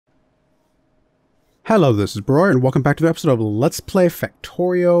Hello, this is Broyar, and welcome back to the episode of Let's Play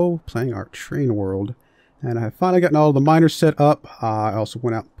Factorio, playing our train world. And I have finally gotten all of the miners set up. I also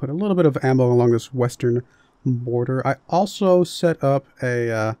went out and put a little bit of ammo along this western border. I also set up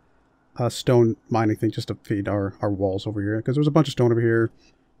a stone mining thing just to feed our walls over here, because there's a bunch of stone over here.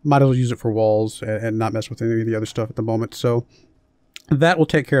 Might as well use it for walls and not mess with any of the other stuff at the moment. So that will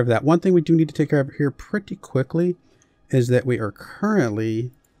take care of that. One thing we do need to take care of here pretty quickly is that we are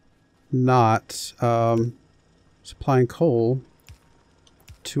currently not supplying coal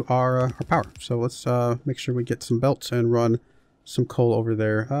to our power. So let's make sure we get some belts and run some coal over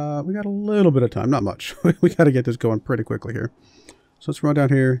there. We got a little bit of time, not much. We got to get this going pretty quickly here. So let's run down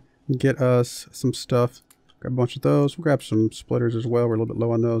here and get us some stuff. Grab a bunch of those. We'll grab some splitters as well. We're a little bit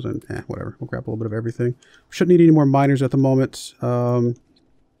low on those, and whatever. We'll grab a little bit of everything. We shouldn't need any more miners at the moment.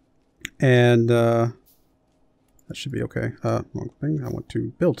 That should be okay. Wrong thing. I want to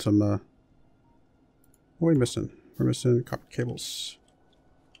build some, what are we missing? We're missing copper cables.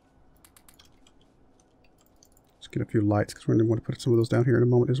 Let's get a few lights, because we're going to want to put some of those down here in a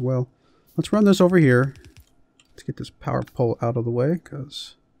moment as well. Let's run this over here. Let's get this power pole out of the way,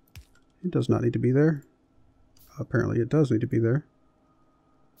 because it does not need to be there. Apparently it does need to be there.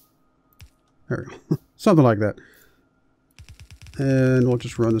 There we go. Something like that. And we'll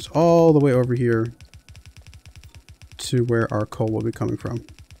just run this all the way over here to where our coal will be coming from.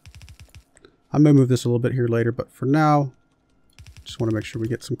 I may move this a little bit here later, but for now, just want to make sure we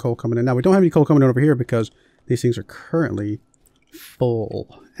get some coal coming in. Now, we don't have any coal coming in over here because these things are currently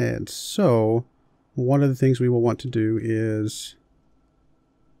full. And so, one of the things we will want to do is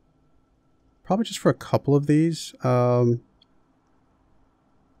probably just for a couple of these. Well,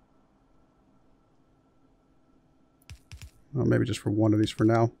 maybe just for one of these for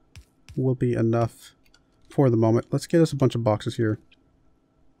now will be enough for the moment. Let's get us a bunch of boxes here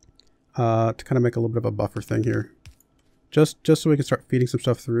to kind of make a little bit of a buffer thing here, just so we can start feeding some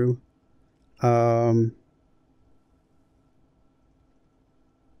stuff through. We'll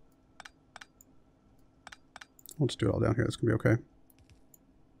just do it all down here. That's gonna be okay.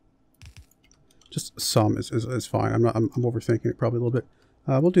 Just some is fine. I'm overthinking it probably a little bit.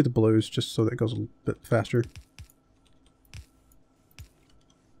 We'll do the blues just so that it goes a little bit faster.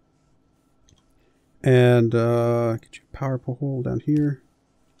 And get your power pole down here.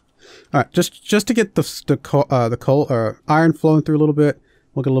 All right, just to get the coal iron flowing through a little bit.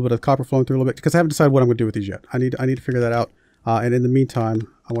 We'll get a little bit of copper flowing through a little bit, because I haven't decided what I'm going to do with these yet. I need to figure that out. And in the meantime,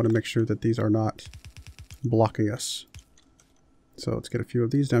 I want to make sure that these are not blocking us. So let's get a few of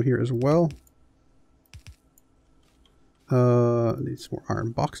these down here as well. Need some more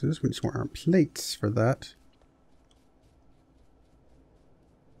iron boxes. We need some more iron plates for that.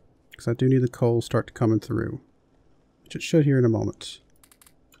 Because I do need the coal start coming through, which it should here in a moment.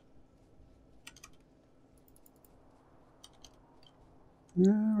 Yeah,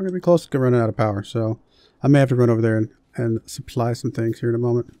 we're going to be close to running out of power, so I may have to run over there and supply some things here in a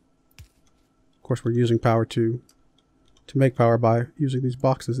moment. Of course, we're using power to make power by using these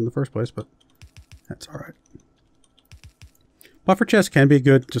boxes in the first place, but that's all right. Buffer chests can be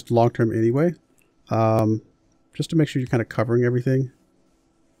good just long-term anyway, just to make sure you're kind of covering everything.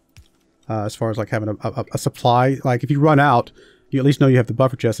 As far as like having a supply, like if you run out, you at least know you have the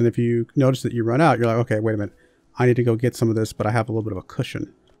buffer chest. And if you notice that you run out, you're like, okay, wait a minute, I need to go get some of this, but I have a little bit of a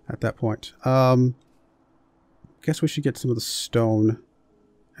cushion at that point. Guess we should get some of the stone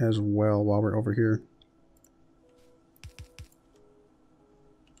as well while we're over here.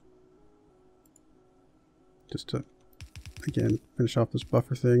 Just to, again, finish off this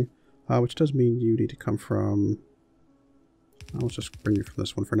buffer thing, which does mean you need to come from, let's just bring you from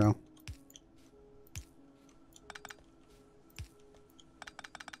this one for now.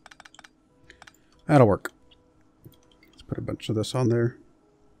 That'll work. Let's put a bunch of this on there.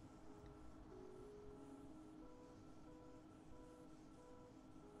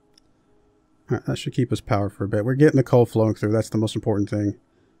 Alright, that should keep us power for a bit. We're getting the coal flowing through. That's the most important thing.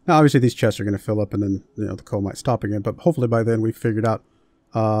 Now, obviously, these chests are going to fill up, and then the coal might stop again. But hopefully by then we've figured out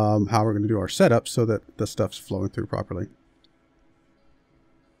how we're going to do our setup so that the stuff's flowing through properly.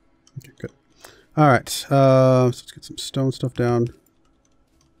 Okay, good. Alright, so let's get some stone stuff down.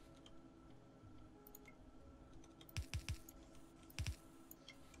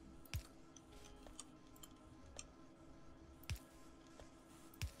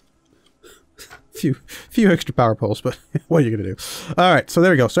 Few extra power poles, but what are you gonna do? All right, so there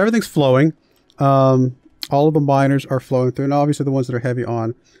we go. So everything's flowing. All of the miners are flowing through, and obviously the ones that are heavy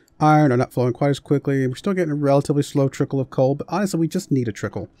on iron are not flowing quite as quickly. We're still getting a relatively slow trickle of coal, but honestly, we just need a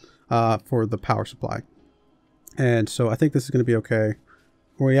trickle for the power supply. And so I think this is going to be okay.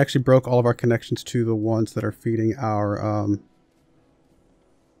 we actually broke all of our connections to the ones that are feeding our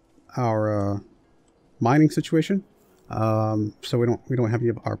mining situation. So we don't have any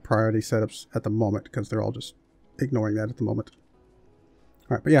of our priority setups at the moment because they're all just ignoring that at the moment.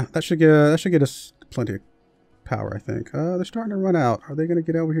 All right, but yeah, that should get us plenty of power, I think. They're starting to run out. Are they going to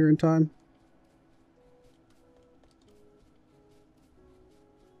get over here in time?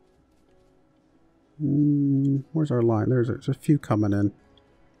 Where's our line? There's a few coming in.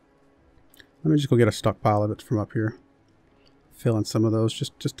 Let me just go get a stockpile of it from up here. Fill in some of those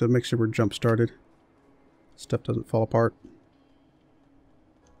just to make sure we're jump started. Stuff doesn't fall apart.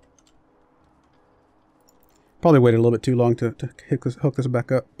 Probably waited a little bit too long to hook this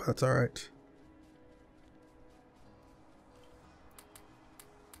back up, but that's alright.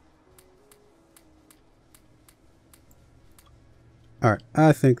 Alright,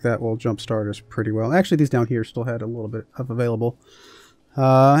 I think that will jumpstart us pretty well. Actually, these down here still had a little bit of available.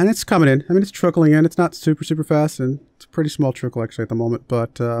 And it's coming in. I mean, it's trickling in. It's not super fast, and it's a pretty small trickle actually at the moment,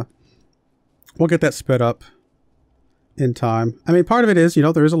 but we'll get that sped up in time. I mean, part of it is, you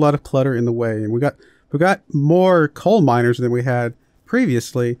know, there is a lot of clutter in the way, and we got more coal miners than we had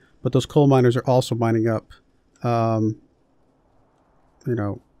previously, but those coal miners are also mining up, you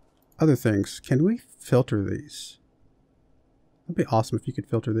know, other things. Can we filter these? That'd be awesome if you could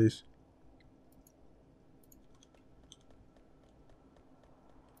filter these.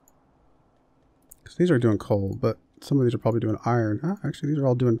 Because these are doing coal, but some of these are probably doing iron. Actually, these are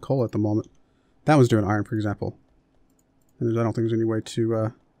all doing coal at the moment. That one's doing iron, for example. And I don't think there's any way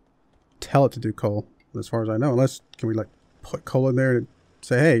to tell it to do coal, as far as I know. Unless, can we like put coal in there and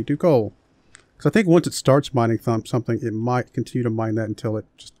say, hey, do coal? Because I think once it starts mining something, it might continue to mine that until it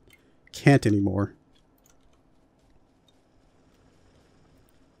just can't anymore.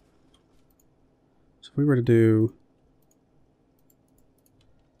 So if we were to do...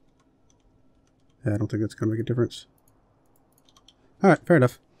 Yeah, I don't think that's going to make a difference. Alright, fair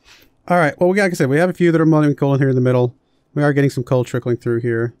enough. Alright, well, like I said, we have a few that are mining coal in here in the middle. We are getting some coal trickling through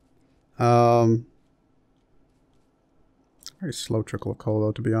here. Very slow trickle of coal,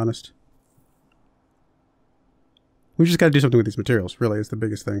 though, to be honest. We just got to do something with these materials, really, is the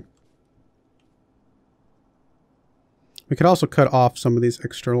biggest thing. We could also cut off some of these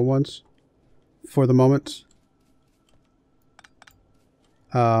external ones for the moment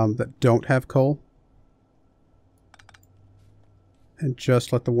that don't have coal. And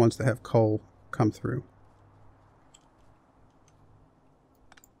just let the ones that have coal come through.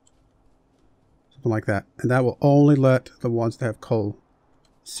 Something like that. And that will only let the ones that have coal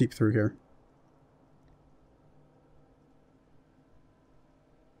seep through here.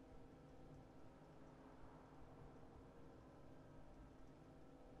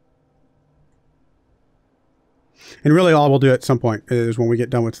 And really all we'll do at some point is when we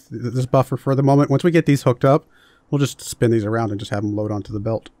get done with this buffer for the moment. Once we get these hooked up, we'll just spin these around and just have them load onto the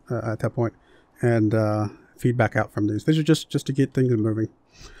belt at that point. And feed back out from these. These are just to get things moving.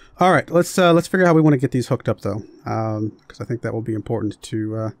 All right, let's figure out how we want to get these hooked up, though. Because I think that will be important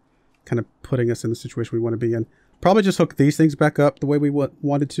to kind of putting us in the situation we want to be in. Probably just hook these things back up the way we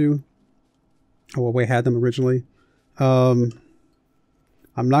wanted to. Or the way we had them originally. I'm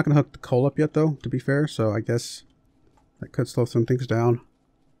not going to hook the coal up yet, though, to be fair. So I guess that could slow some things down.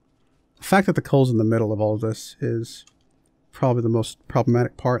 The fact that the coal's in the middle of all of this is probably the most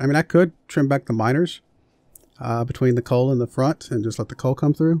problematic part. I mean, I could trim back the miners between the coal and the front and just let the coal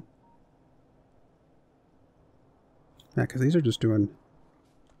come through. Yeah, because these are just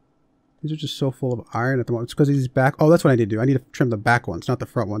so full of iron at the moment. It's because these back... Oh, that's what I need to do. I need to trim the back ones, not the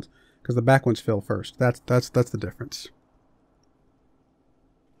front ones. Because the back ones fill first. That's the difference.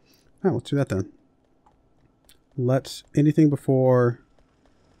 Alright, let's do that then. Let's... Anything before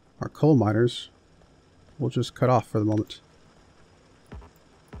our coal miners, we'll just cut off for the moment.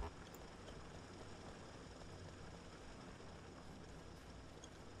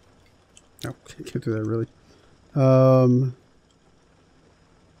 Oh, can't get through there really.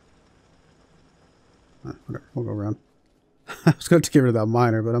 Whatever, we'll go around. I was going to get rid of that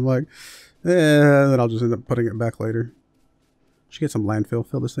miner, but I'm like, then I'll just end up putting it back later. Should get some landfill,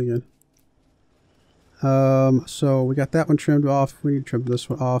 fill this thing in. So we got that one trimmed off. We need to trim this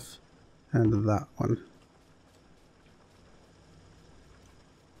one off and that one.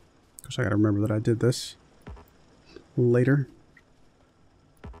 Of course, I gotta remember that I did this later.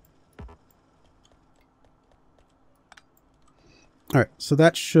 Alright, so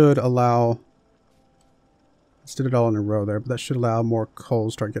that should allow... Let's do it all in a row there, but that should allow more coal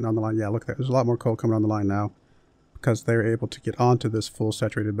to start getting on the line. Yeah, look at that. There's a lot more coal coming on the line now because they're able to get onto this full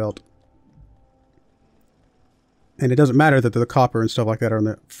saturated belt. And it doesn't matter that the copper and stuff like that are on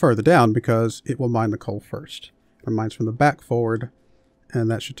the further down because it will mine the coal first. It mines from the back forward, and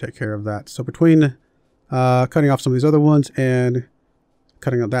that should take care of that. So between cutting off some of these other ones and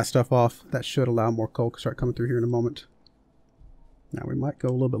cutting that stuff off, that should allow more coal to start coming through here in a moment. Now we might go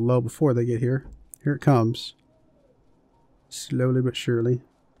a little bit low before they get here. Here it comes. Slowly but surely.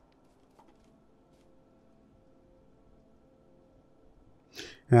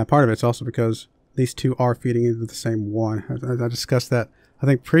 And part of it's also because these two are feeding into the same one. I discussed that, I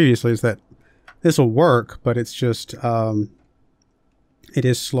think, previously, is that this will work, but it's just, it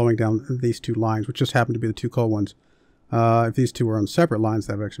is slowing down these two lines, which just happen to be the two coal ones. If these two were on separate lines,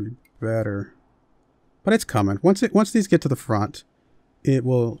 that would actually be better. But it's coming. Once these get to the front, it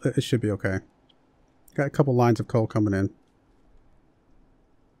should be okay. Got a couple lines of coal coming in.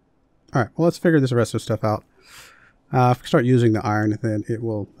 Alright, well, let's figure this rest of the stuff out. If we start using the iron, then it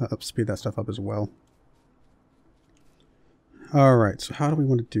will speed that stuff up as well. Alright, so how do we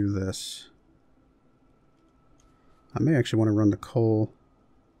want to do this? I may actually want to run the coal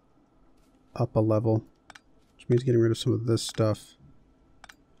up a level, which means getting rid of some of this stuff.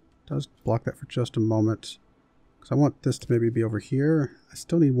 It does block that for just a moment, because I want this to maybe be over here. I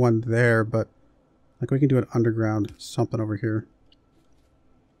still need one there, but like we can do an underground something over here.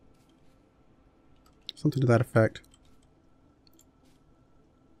 Something to that effect.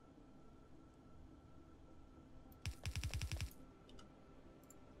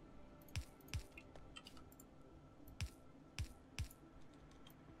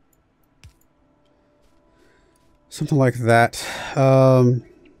 Something like that. Well,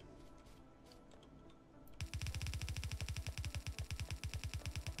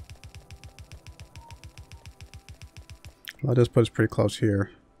 that does put us pretty close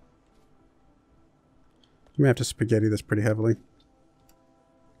here. We may have to spaghetti this pretty heavily.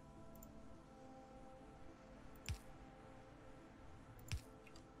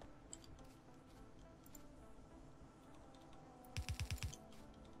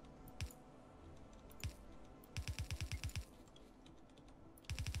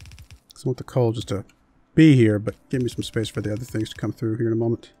 I want the coal just to be here, but give me some space for the other things to come through here in a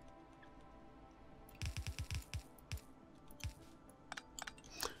moment.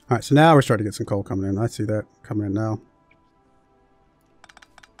 Alright, so now we're starting to get some coal coming in. I see that coming in now.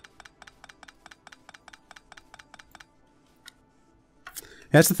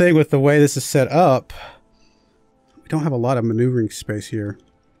 That's the thing with the way this is set up. We don't have a lot of maneuvering space here.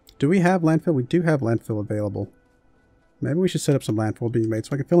 Do we have landfill? We do have landfill available. Maybe we should set up some landfill being made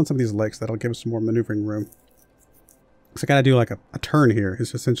so I can fill in some of these lakes. That'll give us some more maneuvering room. So I gotta do like a turn here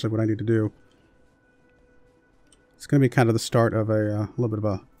is essentially what I need to do. It's gonna be kind of the start of a little bit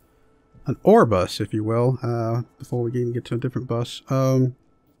of an ore bus, if you will, before we even get to a different bus. So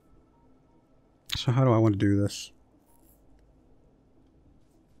how do I want to do this?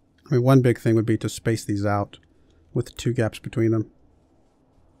 I mean, one big thing would be to space these out with 2 gaps between them.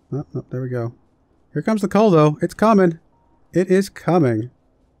 Oh, there we go. Here comes the coal, though. It's coming. It is coming.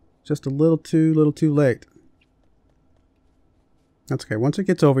 Just a little too late. That's okay. Once it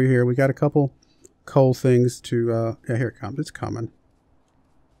gets over here, we got a couple coal things to, yeah, here it comes. It's coming.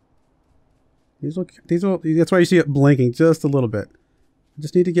 These will, that's why you see it blinking just a little bit. I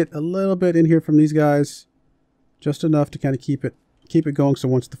just need to get a little bit in here from these guys. Just enough to kind of keep it going. So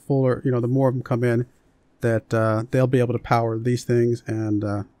once the fuller, the more of them come in, that they'll be able to power these things, and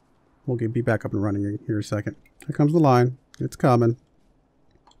we'll be back up and running in here in a second. Here comes the line. It's coming.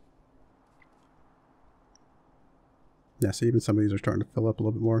 Yeah, so even some of these are starting to fill up a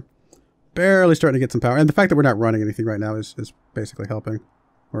little bit more. Barely starting to get some power. And the fact that we're not running anything right now is basically helping.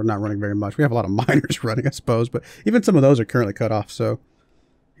 We're not running very much. We have a lot of miners running, I suppose, but even some of those are currently cut off. So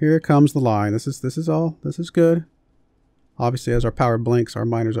here comes the line. This is good. Obviously, as our power blinks, our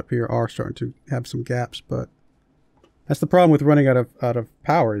miners up here are starting to have some gaps, but that's the problem with running out of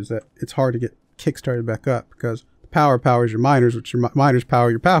power, is that it's hard to get kick-started back up, because the power powers your miners, which your miners power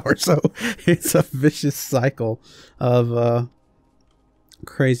your power. So it's a vicious cycle of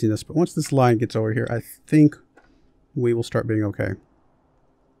craziness. But once this line gets over here, I think we will start being okay.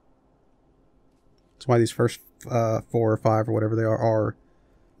 That's why these first 4 or 5 or whatever they are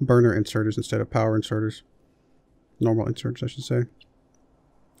burner inserters instead of power inserters. Normal inserters, I should say.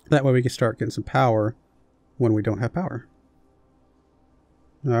 That way we can start getting some power when we don't have power.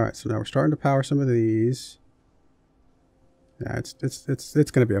 Alright, so now we're starting to power some of these. Yeah, it's going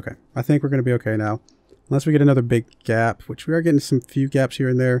to be okay. I think we're going to be okay now. Unless we get another big gap, which we are getting some few gaps here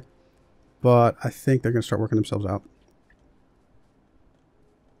and there. But I think they're going to start working themselves out.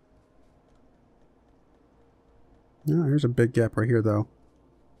 Oh, here's a big gap right here, though.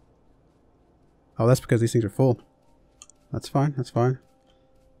 Oh, that's because these things are full. That's fine. That's fine.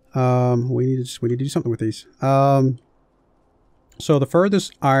 We need to do something with these. So the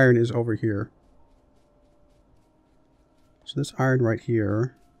furthest iron is over here. So this iron right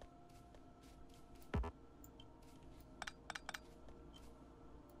here.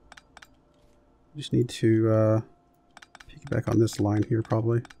 Just need to piggyback on this line here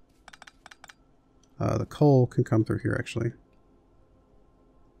probably. The coal can come through here actually.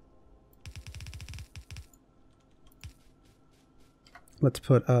 Let's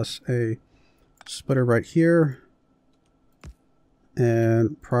put us a splitter right here.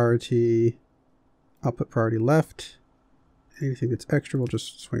 And priority, output priority left. Anything that's extra, we'll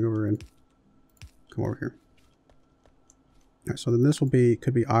just swing over and come over here. All right, so then this will be,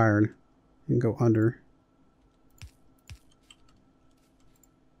 could be iron. You can go under.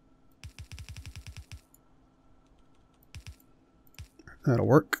 That'll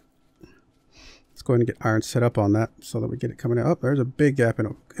work. Let's go ahead and get iron set up on that so that we get it coming out. Oh, there's a big gap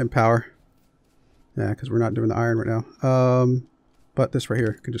in power. Yeah, because we're not doing the iron right now. But this right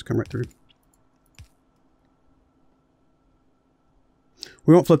here can just come right through.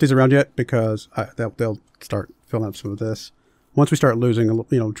 We won't flip these around yet because they'll start filling up some of this. Once we start losing,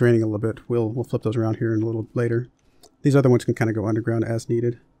 draining a little bit, we'll flip those around here a little later. These other ones can kind of go underground as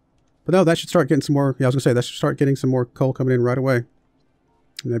needed. But no, that should start getting some more. Yeah, I was gonna say that should start getting some more coal coming in right away.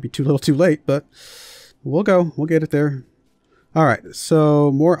 It might be too little, too late, but we'll go. We'll get it there. All right,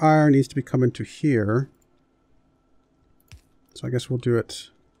 so more iron needs to be coming to here. So I guess we'll do it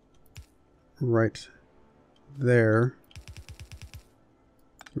right there.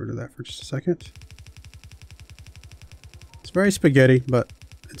 Get rid of that for just a second. It's very spaghetti, but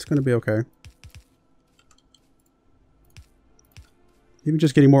it's going to be okay. Even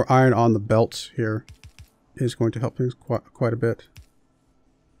just getting more iron on the belts here is going to help things quite a bit.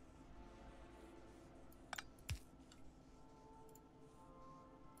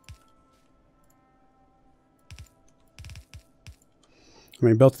 I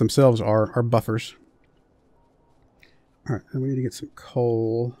mean, belts themselves are buffers. All right, and we need to get some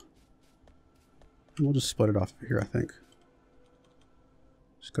coal. And we'll just split it off here, I think.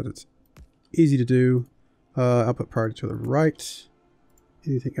 Just because it's easy to do. Output priority to the right.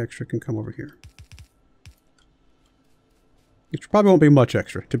 Anything extra can come over here. Which probably won't be much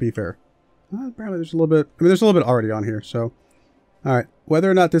extra, to be fair. Apparently there's a little bit, there's a little bit already on here, so. All right,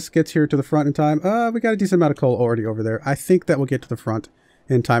 whether or not this gets here to the front in time, we got a decent amount of coal already over there. I think that will get to the front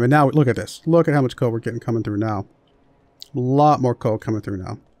in time. And now look at this. Look at how much coal we're getting coming through now. A lot more coal coming through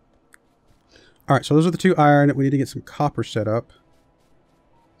now. All right, so those are the two iron. We need to get some copper set up.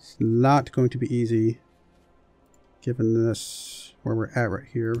 It's not going to be easy given this, where we're at right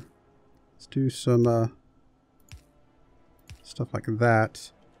here. Let's do some stuff like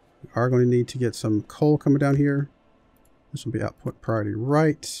that. We are going to need to get some coal coming down here. This will be output priority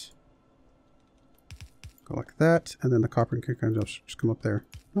right. Go like that, and then the copper can kind of just come up there.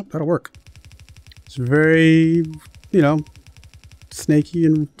 Oh, that'll work. It's very, snaky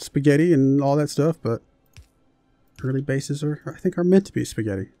and spaghetti and all that stuff, but early bases I think are meant to be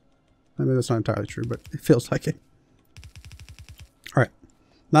spaghetti. I mean, that's not entirely true, but it feels like it. All right.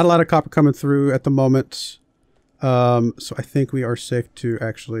 Not a lot of copper coming through at the moment. So I think we are safe to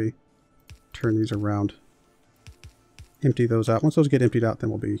actually turn these around. Empty those out. Once those get emptied out, then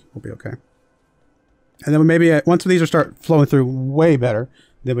we'll be okay. And then maybe once these start flowing through way better,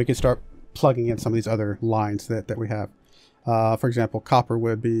 then we can start plugging in some of these other lines that we have. For example, copper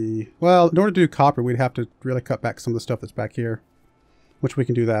would be, well, in order to do copper, we'd have to really cut back some of the stuff that's back here, which we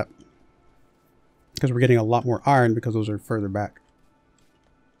can do that because we're getting a lot more iron because those are further back.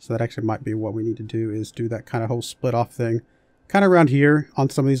 So that actually might be what we need to do, is do that kind of whole split off thing kind of around here on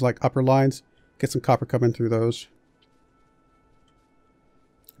some of these like upper lines, get some copper coming through those.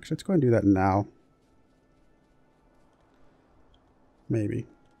 Actually, let's go ahead and do that now. Maybe.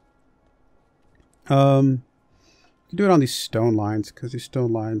 Do it on these stone lines, because these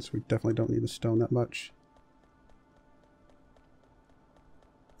stone lines, we definitely don't need the stone that much.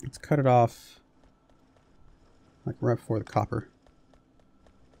 Let's cut it off like right before the copper.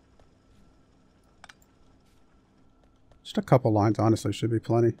 Just a couple lines, honestly, should be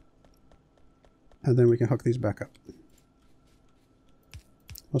plenty. And then we can hook these back up.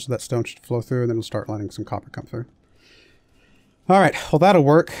 Most of that stone should flow through, and then we'll start letting some copper come through. All right, well, that'll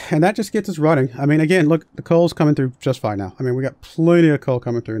work. And that just gets us running. I mean, again, look, the coal's coming through just fine now. I mean, we got plenty of coal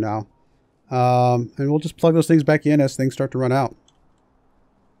coming through now. And we'll just plug those things back in as things start to run out.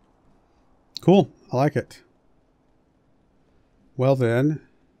 Cool, I like it. Well then,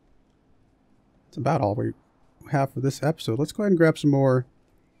 that's about all we have for this episode. Let's go ahead and grab some more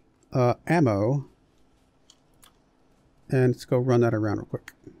ammo. And let's go run that around real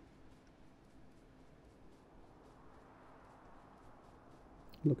quick.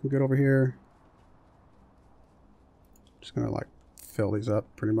 Looking good over here. Just gonna like fill these up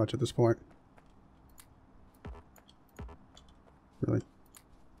pretty much at this point. Really.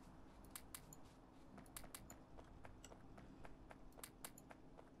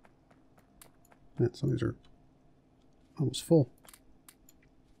 Yeah, some of these are almost full.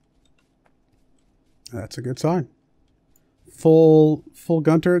 That's a good sign. Full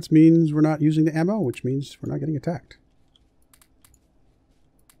gun turrets means we're not using the ammo, which means we're not getting attacked.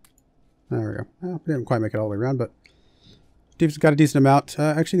 There we go. Well, we didn't quite make it all the way around, but Steve's got a decent amount.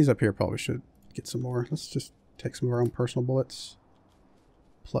 Actually, these up here probably should get some more. Let's just take some of our own personal bullets.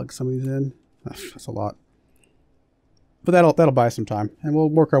 Plug some of these in. That's a lot. But that'll buy us some time, and we'll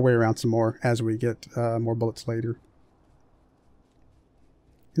work our way around some more as we get more bullets later.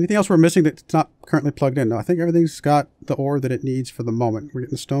 Anything else we're missing that's not currently plugged in? No, I think everything's got the ore that it needs for the moment. We're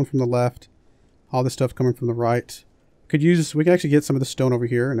getting the stone from the left, all this stuff coming from the right. We can actually get some of the stone over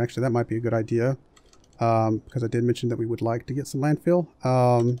here, and actually that might be a good idea, because I did mention that we would like to get some landfill.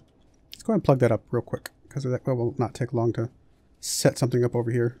 Let's go ahead and plug that up real quick, because that will not take long to set something up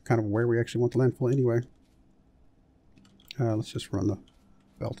over here, kind of where we actually want the landfill anyway. Let's just run the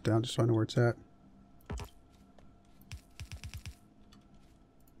belt down just so I know where it's at.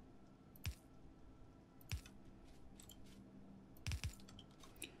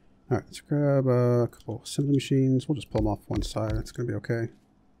 Alright, let's grab a couple assembly machines. We'll just pull them off one side. That's going to be okay.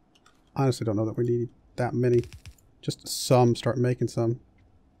 Honestly, don't know that we need that many. Just some, start making some.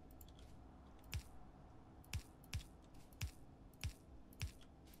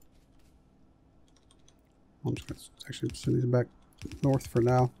 I'm just going to actually send these back north for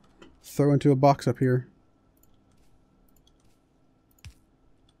now. Throw into a box up here.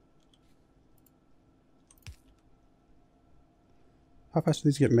 How fast do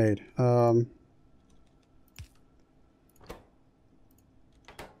these get made?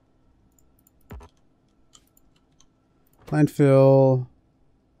 Landfill,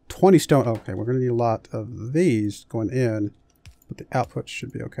 20 stone. Okay, we're going to need a lot of these going in, but the output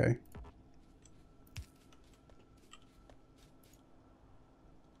should be okay.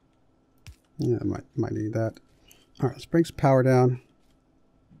 Yeah, I might need that. All right, let's bring some power down.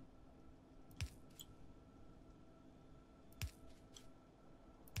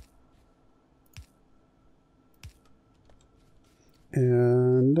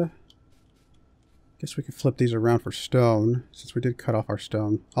 And I guess we could flip these around for stone, since we did cut off our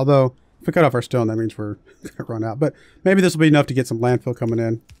stone. Although, if we cut off our stone, that means we're going to run out. But maybe this will be enough to get some landfill coming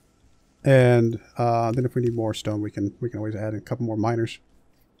in. And then if we need more stone, we can always add in a couple more miners.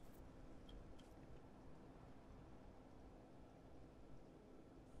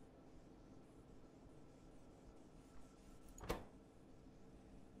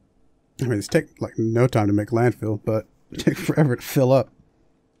 I mean, it's take like no time to make landfill, but it takes forever to fill up.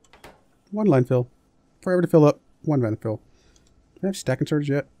 One landfill. Forever to fill up. One landfill. Do we have stack inserters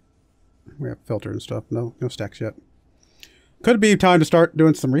yet? We have filter and stuff. No stacks yet. Could be time to start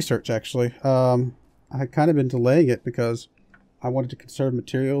doing some research, actually. I had kind of been delaying it because I wanted to conserve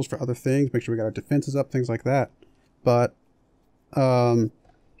materials for other things, make sure we got our defenses up, things like that. But we're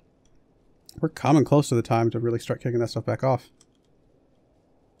coming close to the time to really start kicking that stuff back off.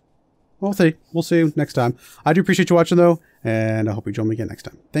 We'll see. We'll see you next time. I do appreciate you watching, though, and I hope you join me again next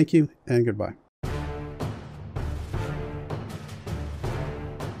time. Thank you, and goodbye.